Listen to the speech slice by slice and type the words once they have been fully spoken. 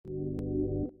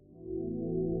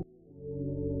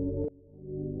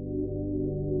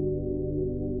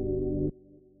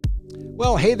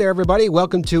Well, hey there, everybody.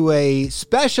 Welcome to a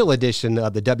special edition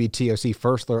of the WTOC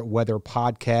First Alert Weather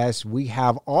Podcast. We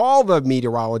have all the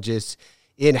meteorologists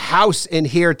in-house in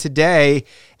here today,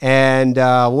 and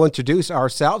we'll introduce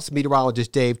ourselves.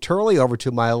 Meteorologist Dave Turley. Over to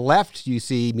my left, you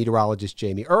see meteorologist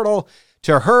Jamie Ertl.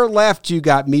 To her left, you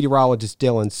got meteorologist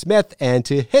Dylan Smith, and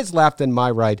to his left and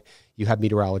my right, you have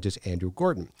meteorologist Andrew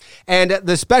Gordon. And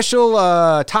the special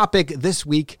topic this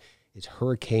week is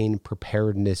Hurricane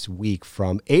Preparedness Week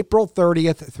from April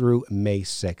 30th through May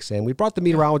 6th. And we brought the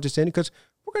meteorologists in because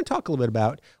we're going to talk a little bit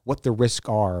about what the risks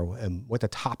are and what the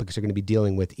topics are going to be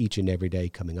dealing with each and every day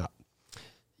coming up.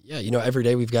 Yeah, every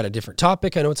day we've got a different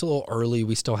topic. I know it's a little early.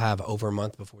 We still have over a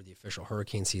month before the official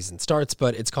hurricane season starts,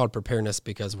 but it's called preparedness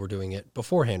because we're doing it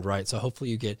beforehand, right? So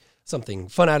hopefully you get something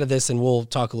fun out of this, and we'll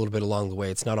talk a little bit along the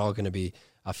way. It's not all going to be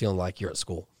feeling like you're at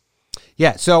school.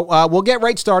 Yeah, so we'll get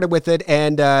right started with it,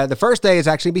 and the first day is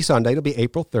actually going to be Sunday. It'll be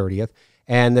April 30th,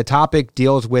 and the topic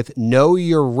deals with know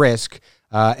your risk,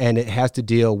 and it has to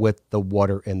deal with the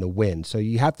water and the wind. So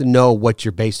you have to know what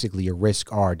your risks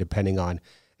are depending on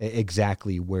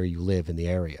exactly where you live in the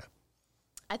area.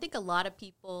 I think a lot of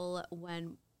people,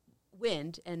 when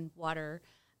wind and water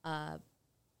are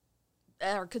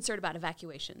concerned about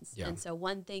evacuations. Yeah. And so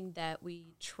one thing that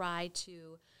we try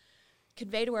to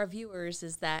convey to our viewers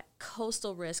is that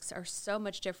coastal risks are so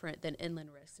much different than inland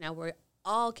risks. Now, we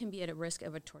all can be at a risk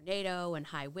of a tornado and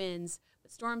high winds, but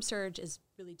storm surge is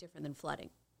really different than flooding.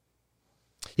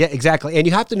 Yeah, exactly. And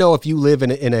you have to know if you live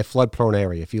in a flood-prone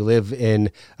area, if you live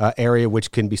in an area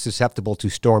which can be susceptible to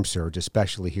storm surge,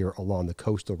 especially here along the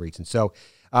coastal region. So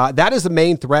that is the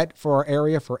main threat for our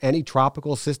area, for any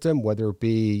tropical system, whether it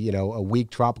be, a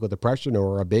weak tropical depression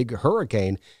or a big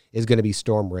hurricane, is going to be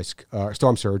storm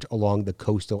surge along the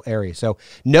coastal area. So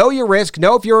know your risk.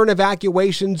 Know if you're in an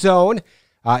evacuation zone.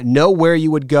 Know where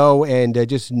you would go, and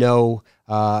just know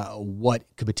what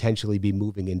could potentially be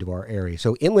moving into our area.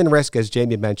 So inland risk, as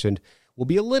Jamie mentioned, will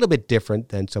be a little bit different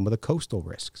than some of the coastal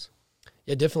risks.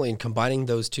 Yeah, definitely. And combining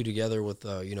those two together with,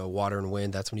 water and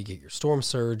wind, that's when you get your storm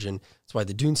surge. And that's why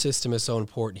the dune system is so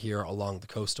important here along the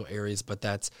coastal areas. But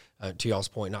that's, to y'all's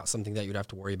point, not something that you'd have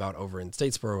to worry about over in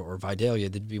Statesboro or Vidalia.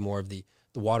 There'd be more of the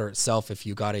water itself. If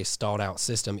you got a stalled out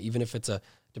system, even if it's a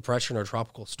depression or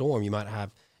tropical storm, you might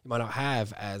not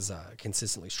have as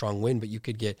consistently strong wind, but you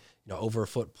could get over a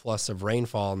foot plus of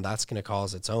rainfall, and that's going to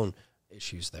cause its own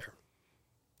issues there.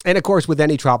 And, of course, with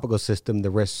any tropical system, the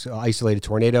risks isolated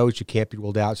tornadoes, you can't be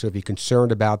ruled out. So if you're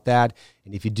concerned about that,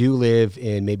 and if you do live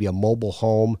in maybe a mobile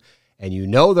home and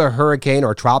the hurricane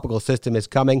or tropical system is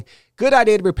coming, good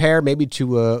idea to prepare, maybe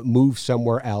to move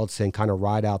somewhere else and kind of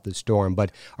ride out the storm.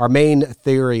 But our main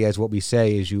theory, as what we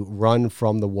say, is you run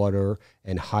from the water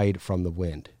and hide from the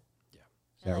wind. Yeah.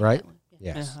 Is that right? That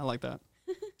Yes. Yeah, I like that.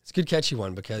 It's a good catchy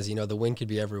one because, the wind could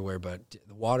be everywhere, but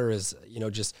the water is,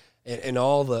 just in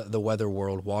all the weather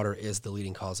world, water is the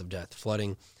leading cause of death.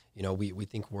 Flooding, we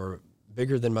think we're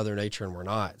bigger than Mother Nature, and we're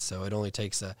not. So it only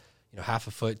takes half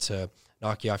a foot to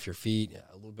knock you off your feet,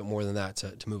 a little bit more than that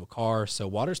to move a car. So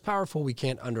water's powerful. We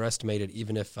can't underestimate it.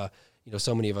 Even if,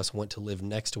 so many of us want to live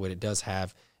next to it, it does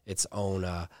have its own,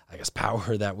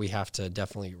 power that we have to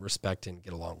definitely respect and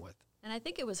get along with. And I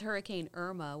think it was Hurricane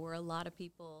Irma where a lot of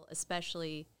people,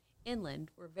 especially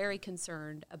inland, were very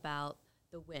concerned about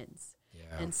the winds.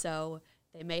 Yeah. And so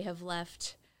they may have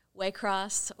left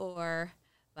Waycross or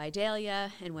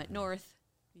Vidalia and went north,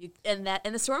 and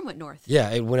the storm went north. Yeah,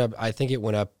 it went up. I think it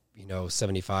went up,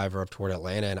 75 or up toward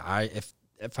Atlanta. And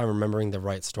if I'm remembering the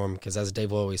right storm, because as Dave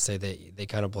will always say, they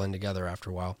kind of blend together after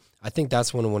a while. I think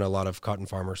that's when a lot of cotton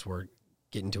farmers were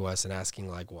getting to us and asking,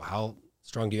 like, well, how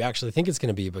strong do you actually think it's going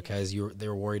to be? Because they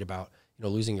were worried about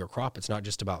losing your crop. It's not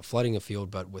just about flooding a field,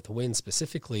 but with wind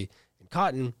specifically in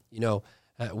cotton,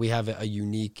 we have a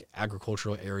unique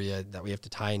agricultural area that we have to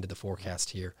tie into the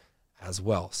forecast here as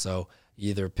well. So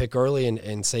either pick early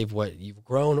and save what you've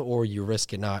grown, or you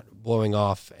risk it not blowing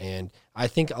off. And I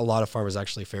think a lot of farmers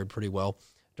actually fared pretty well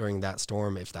during that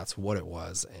storm, if that's what it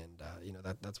was. And,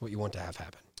 that's what you want to have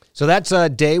happen. So that's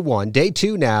day one. Day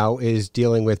two now is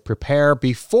dealing with prepare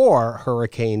before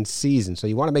hurricane season. So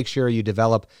you want to make sure you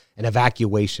develop an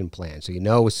evacuation plan.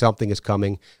 So something is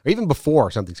coming, or even before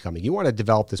something's coming. You want to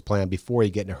develop this plan before you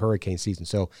get into hurricane season.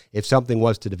 So if something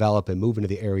was to develop and move into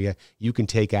the area, you can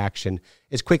take action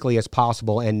as quickly as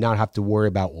possible and not have to worry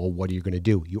about, well, what are you going to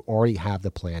do? You already have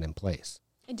the plan in place.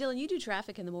 And Dylan, you do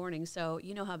traffic in the morning, so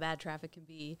you know how bad traffic can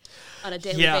be on a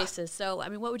daily basis. So,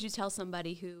 what would you tell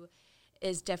somebody who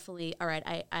is definitely, all right,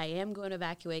 I am going to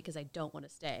evacuate because I don't want to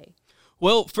stay?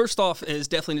 Well, first off is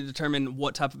definitely to determine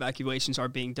what type of evacuations are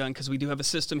being done, because we do have a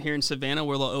system here in Savannah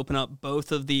where they'll open up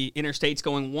both of the interstates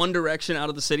going one direction out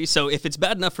of the city. So if it's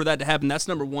bad enough for that to happen, that's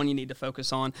number one you need to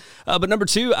focus on. But number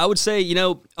two, I would say,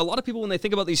 a lot of people, when they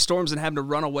think about these storms and having to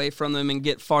run away from them and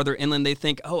get farther inland, they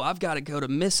think, oh, I've got to go to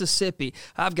Mississippi.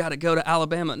 I've got to go to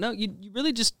Alabama. No, you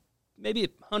really just maybe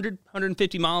 100,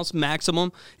 150 miles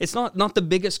maximum. It's not the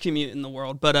biggest commute in the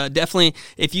world, but definitely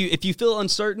if you feel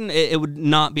uncertain, it would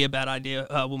not be a bad idea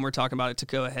when we're talking about it to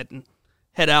go ahead and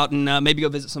head out and maybe go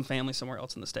visit some family somewhere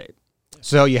else in the state.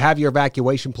 So you have your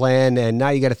evacuation plan, and now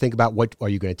you got to think about what are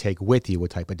you going to take with you, what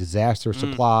type of disaster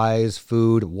supplies,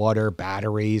 food, water,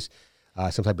 batteries,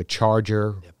 some type of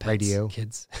charger, pets, radio,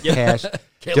 kids, cash.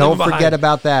 Don't forget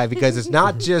about that, because it's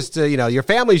not just, your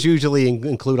families usually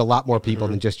include a lot more people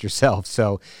than just yourself.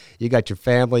 So you got your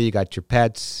family, you got your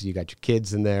pets, you got your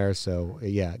kids in there. So,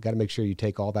 got to make sure you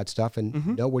take all that stuff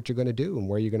and know what you're going to do and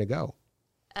where you're going to go.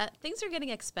 Things are getting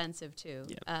expensive, too.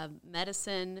 Yep.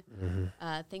 Medicine,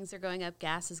 things are going up,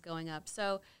 gas is going up.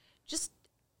 So just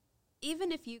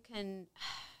even if you can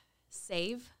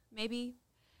save maybe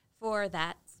for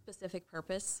that specific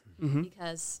purpose,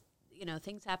 because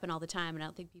things happen all the time, and I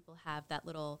don't think people have that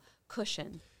little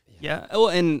cushion. Yeah. Well,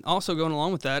 and also going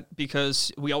along with that,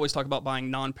 because we always talk about buying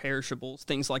non-perishables,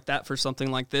 things like that for something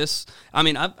like this. I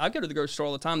mean, I go to the grocery store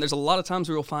all the time. There's a lot of times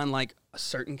where you'll find like a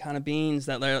certain kind of beans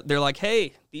that they're like,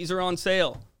 hey, these are on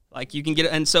sale. Like you can get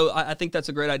it. And so I think that's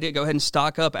a great idea. Go ahead and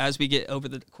stock up as we get over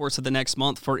the course of the next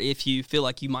month for if you feel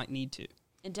like you might need to.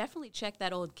 And definitely check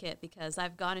that old kit, because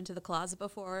I've gone into the closet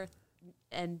before,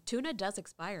 and tuna does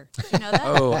expire. Did you know that?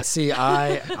 Oh, see,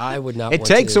 I would not. It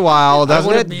takes a while,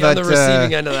 doesn't it? Be on the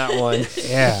receiving end of that one.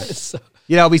 Yeah. So.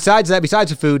 Besides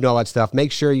the food and all that stuff,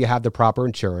 make sure you have the proper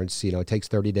insurance. It takes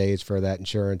 30 days for that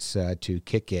insurance to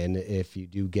kick in if you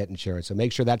do get insurance. So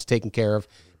make sure that's taken care of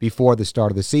before the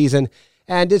start of the season.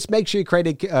 And just make sure you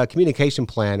create a communication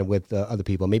plan with other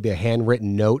people, maybe a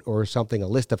handwritten note or something, a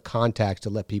list of contacts to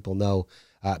let people know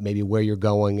maybe where you're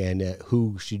going and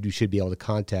who you should be able to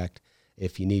contact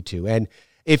if you need to. And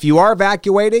if you are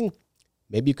evacuating,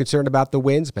 maybe you're concerned about the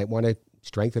winds, might want to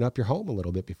strengthen up your home a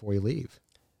little bit before you leave.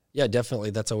 Yeah, definitely.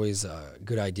 That's always a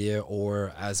good idea.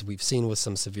 Or as we've seen with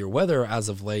some severe weather as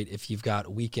of late, if you've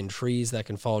got weakened trees that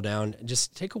can fall down,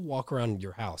 just take a walk around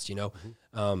your house.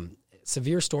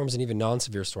 Severe storms and even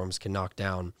non-severe storms can knock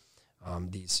down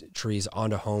these trees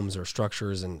onto homes or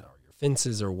structures and or your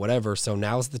fences or whatever. So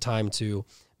now's the time to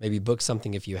maybe book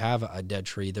something if you have a dead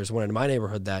tree. There's one in my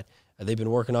neighborhood that they've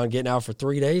been working on getting out for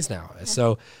 3 days now.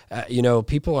 So,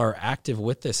 people are active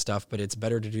with this stuff, but it's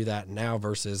better to do that now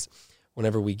versus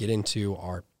whenever we get into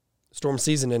our storm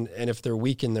season. And if they're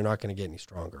weakened, they're not going to get any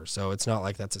stronger. So it's not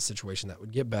like that's a situation that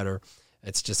would get better.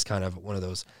 It's just kind of one of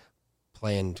those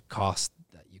planned costs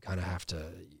that you kind of have to,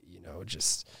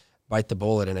 just bite the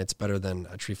bullet, and it's better than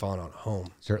a tree falling on a home.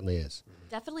 Certainly is.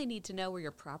 Definitely need to know where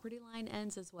your property line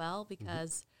ends as well,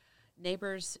 because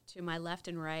neighbors to my left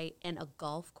and right and a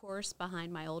golf course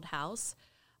behind my old house,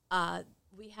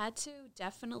 we had to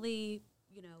definitely,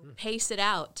 pace it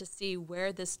out to see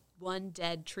where this one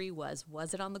dead tree was.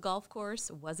 Was it on the golf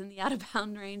course? Was it in the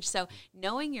out-of-bound range? So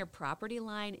knowing your property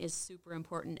line is super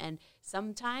important, and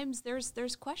sometimes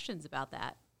there's questions about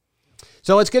that.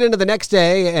 So let's get into the next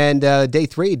day, and day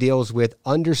 3 deals with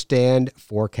understand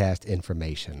forecast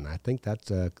information. I think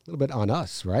that's a little bit on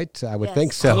us, right? I would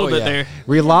think so. A little bit there.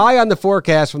 Rely on the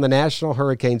forecast from the National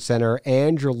Hurricane Center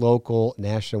and your local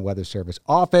National Weather Service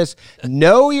office.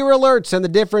 Know your alerts and the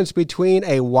difference between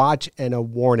a watch and a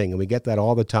warning. And we get that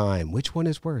all the time. Which one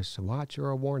is worse, a watch or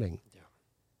a warning? Yeah.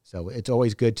 So it's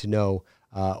always good to know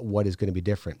what is going to be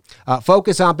different.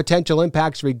 Focus on potential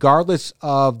impacts regardless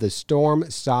of the storm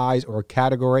size or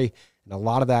category. And a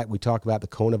lot of that, we talk about the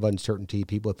cone of uncertainty.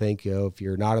 People think, if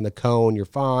you're not in the cone, you're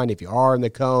fine. If you are in the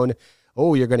cone,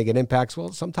 you're going to get impacts.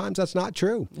 Well, sometimes that's not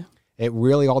true. Yeah. It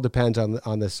really all depends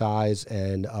on the size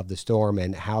and of the storm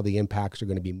and how the impacts are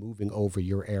going to be moving over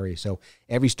your area. So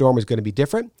every storm is going to be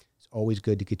different. It's always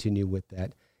good to continue with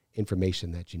that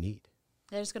information that you need.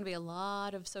 There's going to be a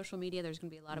lot of social media. There's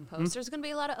going to be a lot of posts. There's going to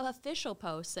be a lot of official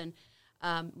posts. And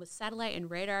with satellite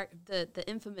and radar, the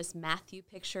infamous Matthew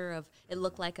picture of it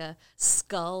looked like a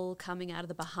skull coming out of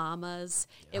the Bahamas.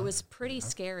 Yeah. It was pretty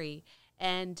scary.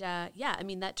 And,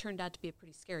 that turned out to be a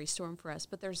pretty scary storm for us.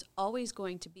 But there's always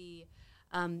going to be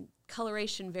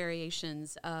coloration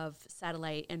variations of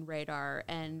satellite and radar,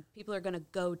 and people are going to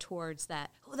go towards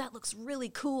that. Oh, that looks really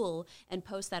cool, and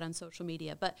post that on social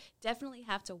media. But definitely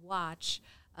have to watch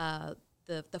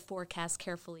the forecast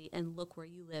carefully and look where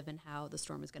you live and how the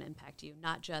storm is going to impact you.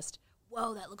 Not just,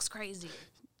 whoa, that looks crazy.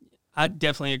 I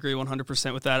definitely agree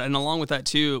 100% with that. And along with that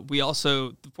too,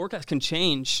 the forecast can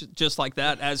change just like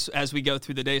that as we go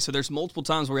through the day. So there's multiple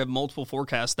times where we have multiple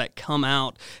forecasts that come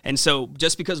out. And so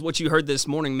just because what you heard this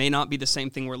morning may not be the same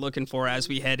thing we're looking for as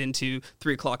we head into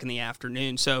 3:00 in the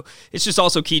afternoon. So it's just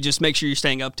also key, just make sure you're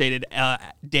staying updated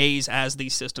days as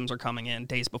these systems are coming in,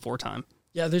 days before time.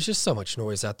 Yeah, there's just so much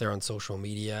noise out there on social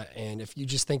media, and if you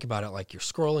just think about it, like you're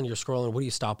scrolling, what do you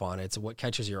stop on? It's what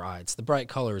catches your eye. It's the bright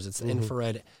colors, it's the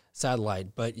infrared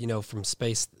satellite, but, from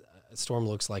space, a storm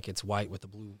looks like it's white with the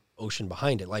blue ocean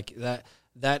behind it. Like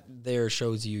that there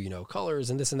shows you, colors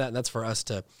and this and that, and that's for us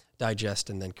to digest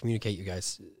and then communicate you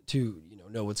guys to,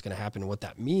 know what's going to happen and what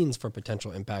that means for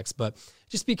potential impacts. But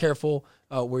just be careful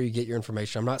where you get your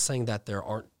information. I'm not saying that there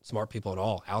aren't smart people at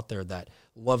all out there that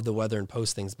love the weather and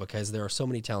post things, because there are so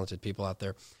many talented people out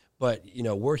there. But,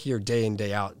 we're here day in,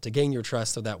 day out to gain your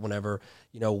trust, so that whenever,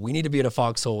 we need to be in a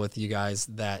foxhole with you guys,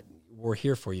 that we're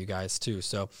here for you guys too.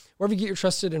 So wherever you get your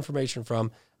trusted information from,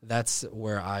 that's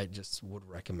where I just would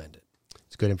recommend it.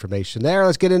 It's good information there.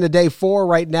 Let's get into day 4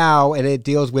 right now, and it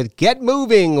deals with get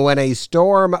moving when a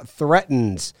storm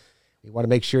threatens. You want to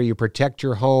make sure you protect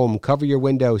your home, cover your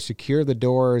windows, secure the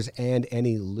doors, and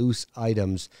any loose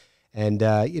items. And,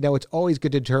 it's always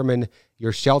good to determine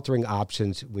your sheltering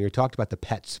options. We talked about the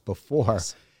pets before.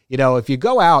 Yes. If you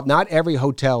go out, not every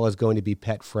hotel is going to be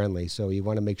pet friendly. So you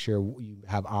want to make sure you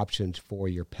have options for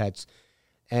your pets,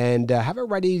 and have a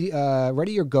ready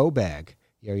your go bag.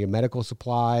 Your medical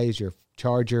supplies, your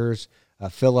chargers,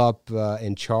 fill up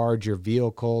and charge your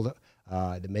vehicle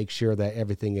to make sure that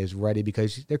everything is ready,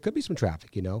 because there could be some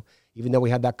traffic, Even though we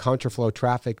have that contraflow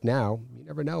traffic now, you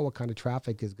never know what kind of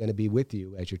traffic is going to be with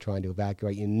you as you're trying to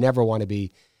evacuate. You never want to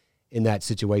be in that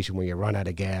situation where you run out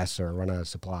of gas or run out of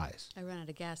supplies. I run out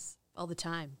of gas all the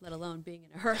time, let alone being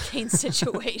in a hurricane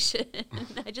situation.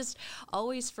 I just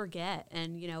always forget.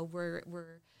 And,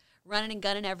 we're running and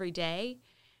gunning every day.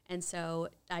 And so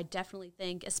I definitely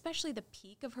think, especially the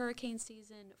peak of hurricane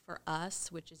season for us,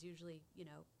 which is usually,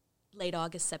 late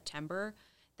August, September,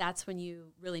 that's when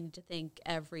you really need to think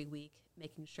every week,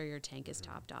 making sure your tank is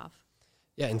topped off.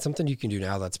 Yeah, and something you can do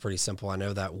now that's pretty simple. I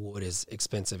know that wood is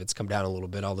expensive. It's come down a little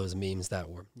bit, all those memes that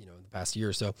were, in the past year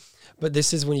or so. But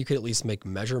this is when you could at least make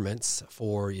measurements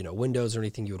for, windows or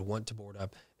anything you would want to board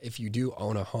up. If you do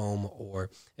own a home, or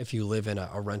if you live in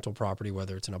a rental property,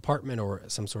 whether it's an apartment or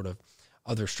some sort of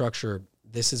other structure,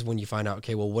 this is when you find out,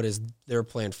 okay, well, what is their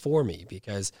plan for me?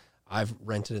 Because I've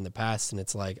rented in the past, and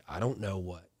it's like, I don't know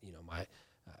what, my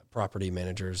property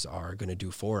managers are going to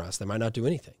do for us. They might not do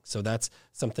anything. So that's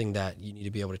something that you need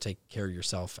to be able to take care of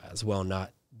yourself as well,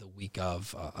 not the week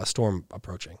of a storm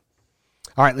approaching.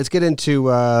 All right, let's get into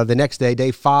the next day,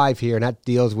 day 5 here, and that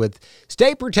deals with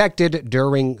stay protected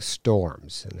during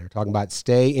storms. And they're talking about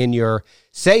stay in your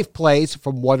safe place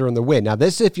from water and the wind. Now,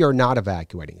 this is if you're not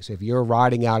evacuating. So if you're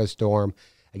riding out a storm,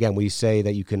 again, we say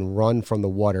that you can run from the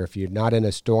water. If you're not in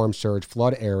a storm surge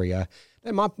flood area,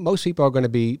 then most people are going to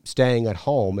be staying at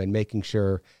home and making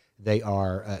sure they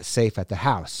are safe at the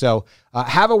house. So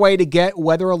have a way to get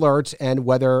weather alerts and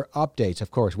weather updates,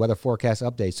 of course, weather forecast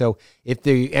updates. So if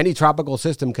any tropical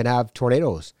system can have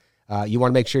tornadoes, you want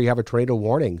to make sure you have a tornado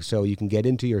warning so you can get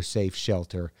into your safe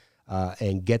shelter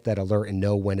and get that alert and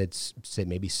know when it's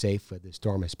maybe safe that the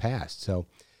storm has passed. So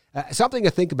something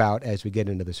to think about as we get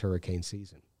into this hurricane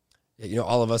season.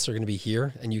 All of us are going to be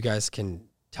here, and you guys can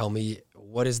tell me,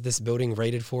 what is this building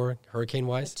rated for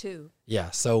hurricane-wise? 2.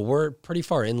 Yeah, so we're pretty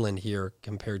far inland here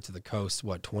compared to the coast,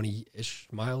 20-ish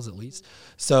miles at least.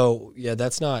 So, yeah,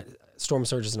 storm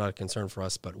surge is not a concern for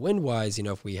us, but wind-wise,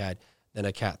 if we had then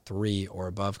a Cat 3 or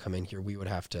above come in here, we would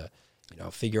have to,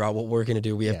 figure out what we're going to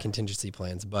do. We have contingency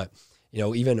plans, but,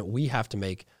 even we have to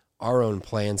make our own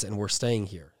plans, and we're staying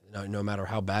here. No matter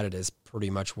how bad it is, pretty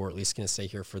much we're at least going to stay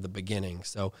here for the beginning.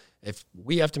 So if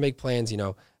we have to make plans,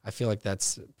 I feel like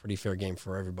that's a pretty fair game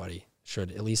for everybody.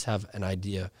 Should at least have an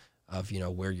idea of,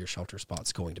 where your shelter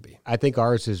spot's going to be. I think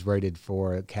ours is rated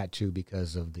for Cat 2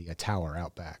 because of the tower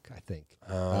out back, I think.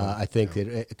 I think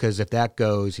that because if that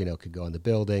goes, it could go in the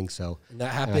building. So and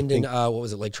that happened in, what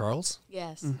was it, Lake Charles?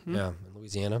 Yes. Mm-hmm. Yeah, in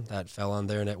Louisiana. That fell on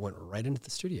there, and it went right into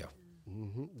the studio.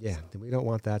 Mm-hmm. Yeah, we don't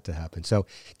want that to happen. So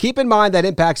keep in mind that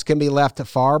impacts can be left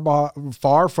far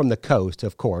from the coast,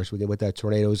 of course, with that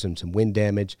tornadoes and some wind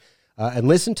damage. And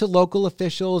listen to local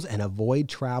officials and avoid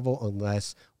travel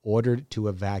unless ordered to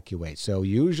evacuate. So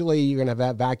usually you're going to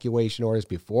have evacuation orders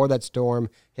before that storm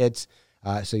hits.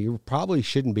 So you probably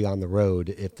shouldn't be on the road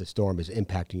if the storm is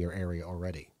impacting your area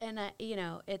already. And,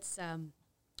 it's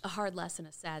a hard lesson,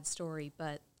 a sad story,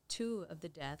 but 2 of the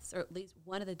deaths, or at least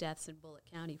one of the deaths in Bullitt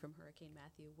County from Hurricane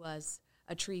Matthew, was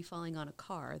a tree falling on a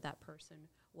car. That person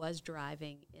was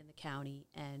driving in the county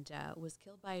and was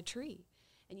killed by a tree.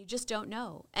 And you just don't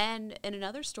know. And in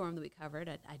another storm that we covered,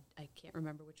 I can't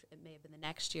remember which, it may have been the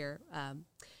next year,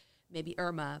 maybe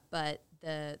Irma, but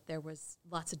there was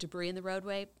lots of debris in the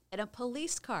roadway, and a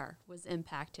police car was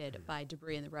impacted by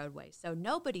debris in the roadway. So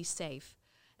nobody's safe,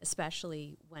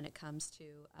 especially when it comes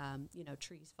to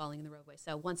trees falling in the roadway.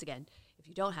 So once again, if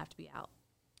you don't have to be out,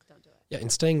 don't do it. Yeah, and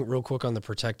staying real quick on the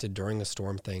protected during the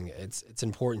storm thing, it's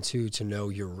important too to know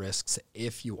your risks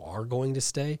if you are going to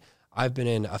stay. I've been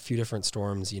in a few different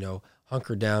storms,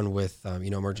 hunkered down with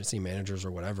emergency managers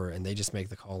or whatever, and they just make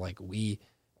the call like, we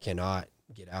cannot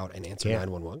get out and answer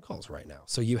 911 calls right now.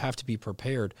 So you have to be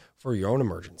prepared for your own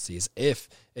emergencies. If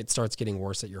it starts getting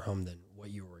worse at your home than what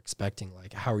you were expecting,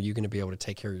 like how are you going to be able to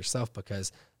take care of yourself?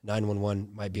 Because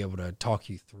 911 might be able to talk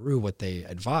you through what they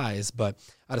advise, but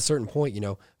at a certain point,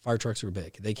 fire trucks are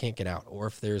big. They can't get out. Or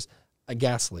if there's a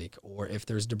gas leak or if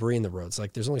there's debris in the roads,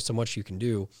 like there's only so much you can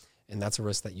do. And that's a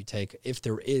risk that you take. If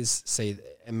there is, say,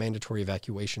 a mandatory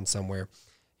evacuation somewhere,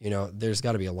 there's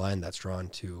got to be a line that's drawn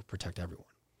to protect everyone.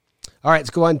 All right, let's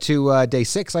go on to day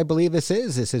 6, I believe this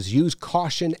is. This is use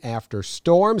caution after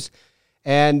storms.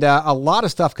 And a lot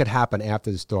of stuff could happen after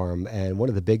the storm. And one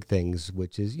of the big things,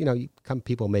 which is,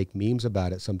 people make memes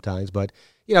about it sometimes, but,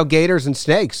 gators and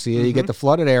snakes, you get the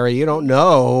flooded area, you don't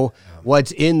know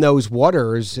what's in those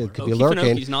waters. It could be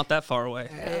lurking. He's not that far away.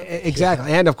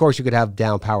 Exactly. And, of course, you could have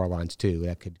down power lines, too.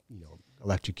 That could,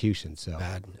 electrocution. So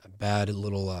Bad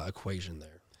little equation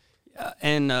there. Yeah,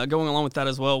 and going along with that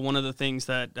as well, one of the things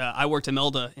that I worked at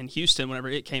Melda in Houston whenever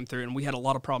it came through, and we had a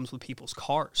lot of problems with people's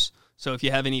cars. So if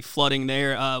you have any flooding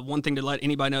there, one thing to let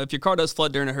anybody know, if your car does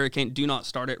flood during a hurricane, do not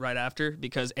start it right after,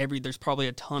 because there's probably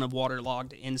a ton of water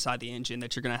logged inside the engine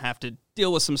that you're going to have to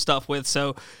deal with some stuff with.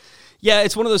 So, yeah,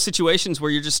 it's one of those situations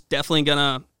where you're just definitely going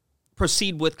to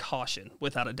proceed with caution,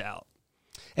 without a doubt.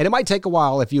 And it might take a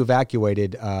while if you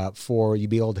evacuated for you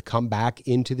be able to come back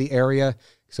into the area.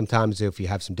 Sometimes if you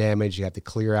have some damage, you have to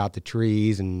clear out the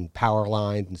trees and power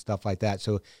lines and stuff like that.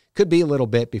 So it could be a little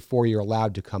bit before you're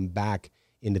allowed to come back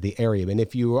into the area. And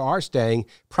if you are staying,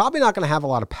 probably not going to have a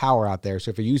lot of power out there.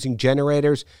 So if you're using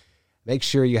generators, make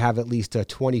sure you have at least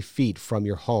 20 feet from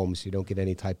your home so you don't get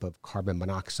any type of carbon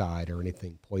monoxide or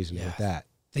anything poisoning with that.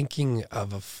 Thinking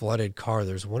of a flooded car,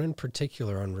 there's one in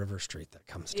particular on River Street that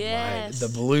comes to mind. The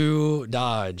blue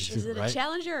Dodge. Is it a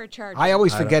Challenger or a Charger? I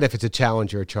always forget if it's a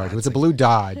Challenger or a Charger. It was a blue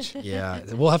Dodge. Yeah,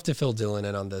 we'll have to fill Dylan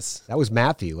in on this. That was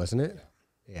Matthew, wasn't it?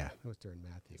 Yeah, that was during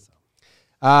Matthew.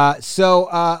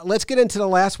 So let's get into the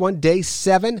last one, day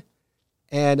 7.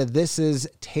 And this is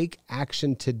take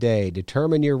action today.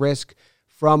 Determine your risk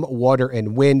from water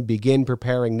and wind. Begin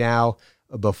preparing now.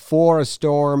 Before a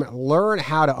storm, learn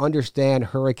how to understand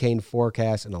hurricane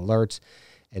forecasts and alerts,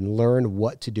 and learn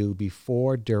what to do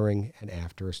before, during, and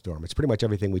after a storm. It's pretty much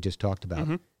everything we just talked about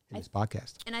in this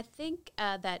podcast. And I think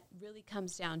that really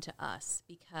comes down to us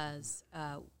because,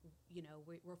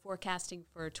 we're forecasting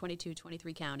for 22,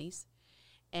 23 counties.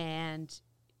 And,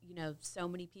 so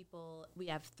many people, we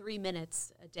have 3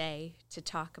 minutes a day to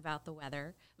talk about the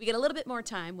weather. We get a little bit more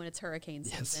time when it's hurricane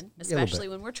season, especially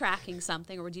when we're tracking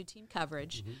something or we do team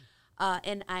coverage.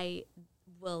 And I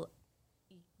will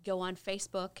go on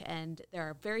Facebook, and there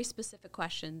are very specific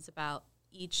questions about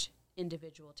each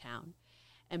individual town.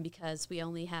 And because we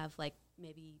only have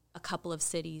maybe a couple of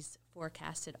cities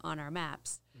forecasted on our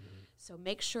maps, so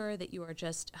make sure that you are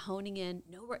just honing in.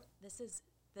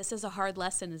 This is a hard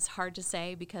lesson. It's hard to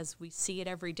say because we see it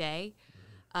every day,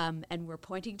 and we're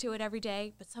pointing to it every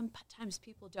day. But sometimes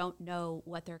people don't know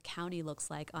what their county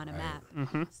looks like on a map.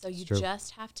 So you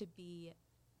just have to be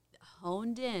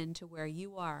honed in to where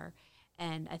you are.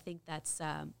 And I think that's,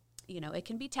 it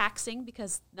can be taxing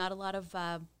because not a lot of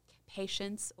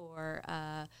patience or,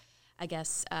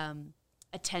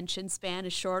 attention span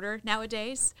is shorter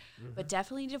nowadays. But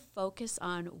definitely need to focus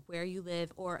on where you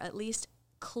live, or at least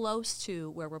close to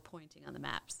where we're pointing on the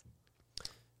maps.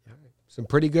 Some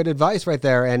pretty good advice right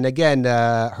there. And again,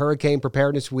 Hurricane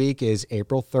Preparedness Week is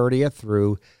April 30th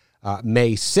through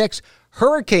May 6th.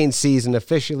 Hurricane season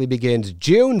officially begins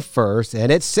June 1st,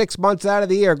 and it's 6 months out of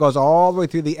the year. It goes all the way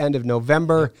through the end of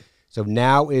November. So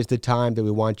now is the time that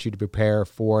we want you to prepare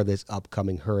for this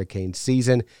upcoming hurricane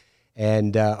season.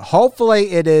 And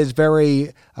hopefully it is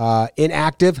very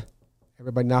inactive.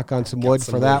 Everybody knock on some wood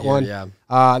for that one.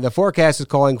 Yeah. The forecast is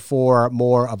calling for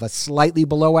more of a slightly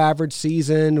below average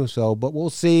season. But we'll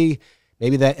see.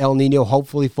 Maybe that El Nino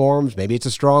hopefully forms. Maybe it's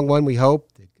a strong one, we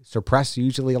hope. They suppress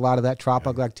usually a lot of that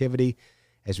tropical activity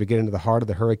as we get into the heart of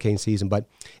the hurricane season. But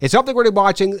it's something we're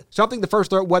watching, something the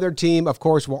First Alert Weather Team, of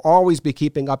course, will always be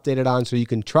keeping updated on, so you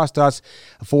can trust us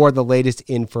for the latest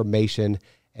information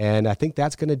And I think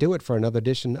that's going to do it for another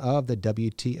edition of the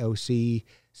WTOC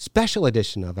special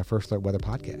edition of the First Alert Weather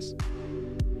Podcast.